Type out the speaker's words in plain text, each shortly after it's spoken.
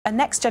A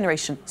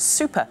next-generation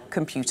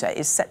supercomputer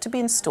is set to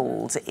be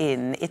installed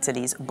in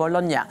Italy's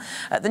Bologna.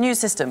 The new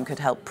system could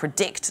help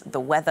predict the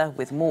weather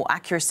with more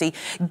accuracy,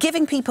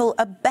 giving people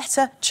a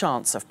better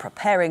chance of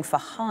preparing for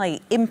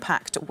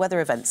high-impact weather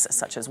events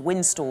such as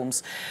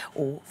windstorms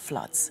or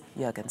floods.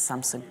 Jürgen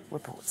Samson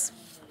reports.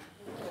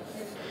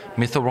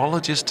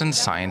 Meteorologists and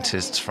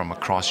scientists from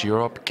across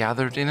Europe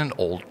gathered in an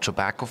old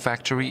tobacco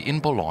factory in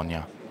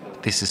Bologna.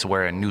 This is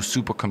where a new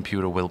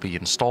supercomputer will be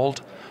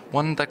installed,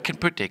 one that can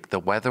predict the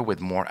weather with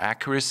more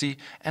accuracy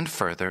and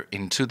further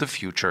into the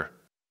future.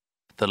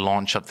 The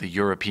launch of the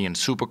European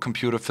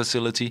Supercomputer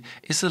facility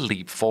is a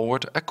leap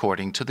forward,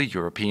 according to the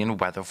European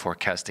Weather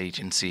Forecast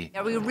Agency.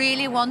 We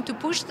really want to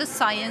push the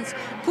science,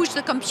 push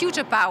the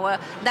computer power,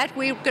 that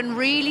we can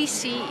really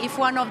see if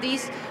one of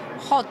these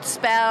hot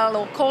spell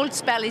or cold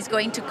spell is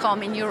going to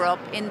come in Europe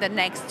in the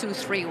next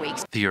 2-3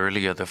 weeks. The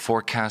earlier the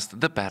forecast,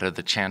 the better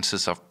the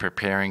chances of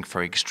preparing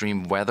for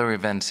extreme weather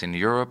events in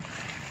Europe,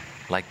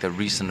 like the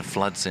recent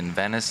floods in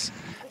Venice,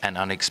 an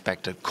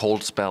unexpected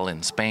cold spell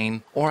in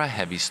Spain, or a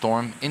heavy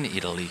storm in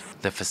Italy.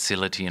 The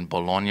facility in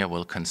Bologna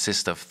will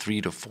consist of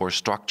 3 to 4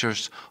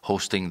 structures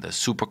hosting the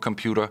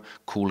supercomputer,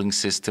 cooling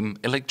system,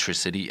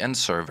 electricity and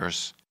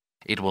servers.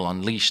 It will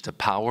unleash the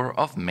power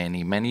of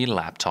many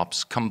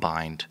laptops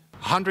combined.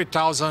 Hundreds of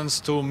thousands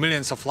to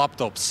millions of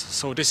laptops.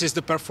 So this is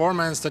the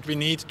performance that we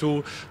need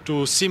to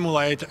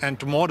simulate and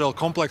to model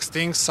complex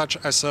things such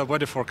as a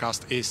weather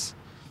forecast is.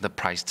 The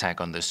price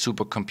tag on the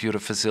supercomputer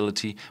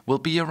facility will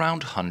be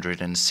around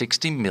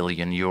 160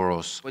 million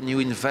euros. When you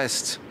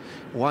invest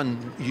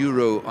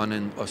 €1 on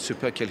a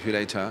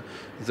supercalculator,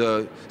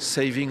 the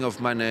saving of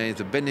money,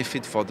 the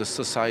benefit for the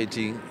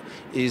society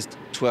is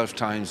 12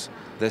 times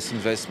this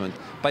investment.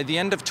 By the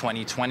end of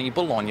 2020,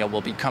 Bologna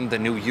will become the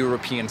new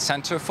European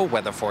Centre for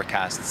Weather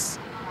Forecasts.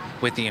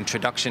 With the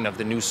introduction of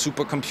the new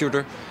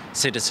supercomputer,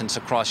 citizens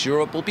across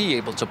Europe will be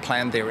able to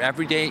plan their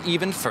everyday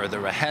even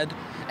further ahead,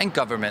 and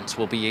governments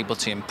will be able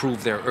to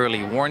improve their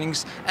early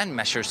warnings and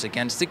measures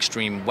against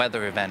extreme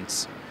weather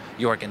events.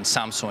 Jürgen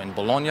Samson in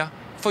Bologna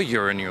for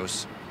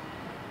Euronews.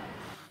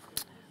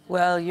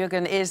 Well,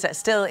 Jürgen is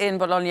still in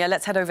Bologna.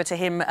 Let's head over to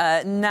him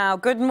now.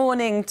 Good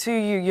morning to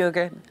you,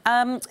 Jürgen.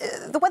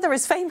 The weather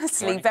is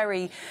famously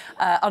very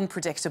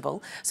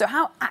unpredictable. So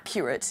how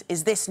accurate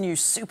is this new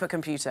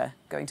supercomputer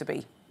going to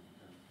be?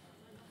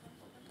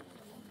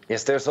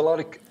 Yes, there's a lot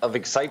of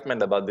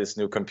excitement about this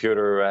new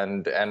computer,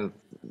 and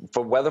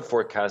for weather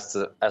forecasts,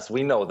 as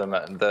we know them,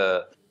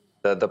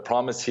 the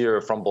promise here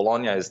from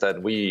Bologna is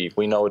that we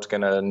know it's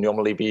going to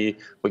normally be,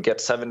 we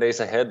get 7 days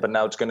ahead, but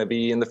now it's going to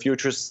be in the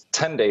future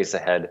 10 days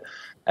ahead.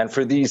 And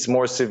for these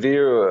more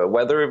severe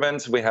weather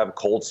events, we have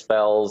cold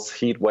spells,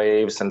 heat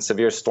waves, and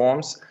severe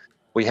storms.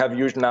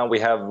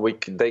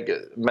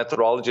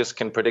 Meteorologists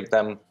can predict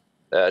them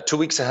 2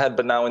 weeks ahead,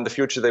 but now in the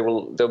future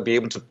they'll be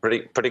able to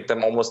predict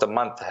them almost a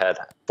month ahead,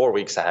 4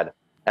 weeks ahead.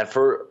 And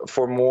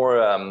for more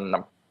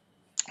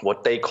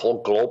what they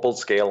call global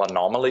scale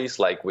anomalies,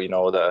 like we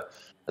know the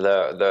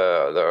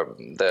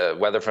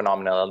weather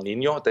phenomenon El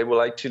Nino, they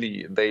will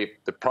actually, the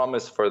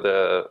promise for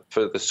the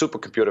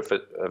supercomputer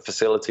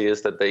facility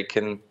is that they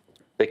can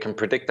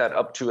predict that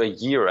up to a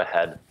year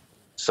ahead.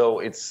 So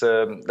it's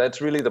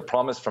that's really the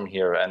promise from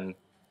here, and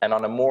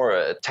on a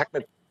more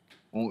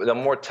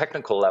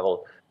technical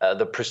level,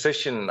 the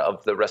precision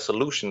of the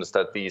resolutions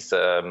that these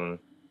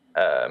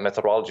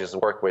meteorologists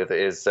work with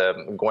is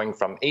going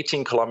from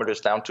 18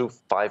 kilometers down to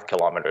 5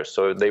 kilometers.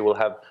 So they will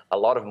have a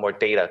lot of more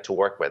data to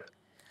work with.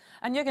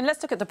 And Jürgen,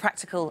 let's look at the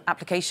practical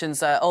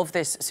applications of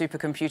this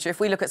supercomputer.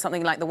 If we look at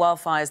something like the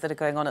wildfires that are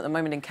going on at the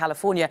moment in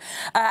California,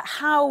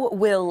 how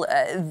will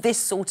this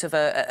sort of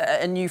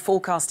a new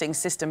forecasting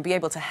system be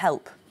able to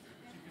help?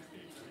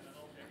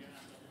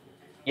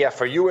 Yeah,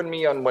 for you and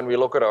me, when we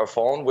look at our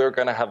phone, we're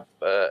going to have,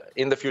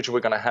 in the future, we're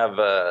going to have,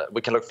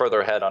 we can look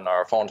further ahead on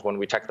our phones when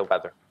we check the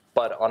weather.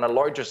 But on a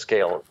larger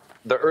scale,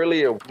 the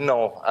earlier we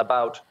know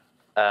about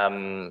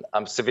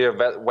severe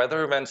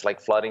weather events like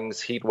floodings,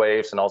 heat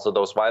waves, and also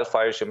those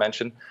wildfires you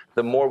mentioned,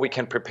 the more we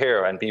can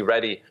prepare and be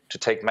ready to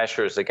take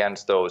measures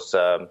against those.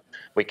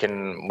 We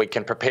can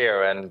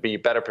prepare and be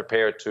better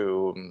prepared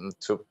to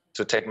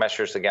take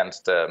measures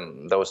against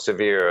those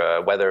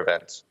severe weather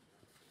events.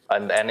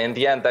 And in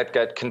the end,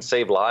 that can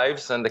save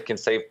lives and it can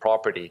save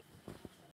property.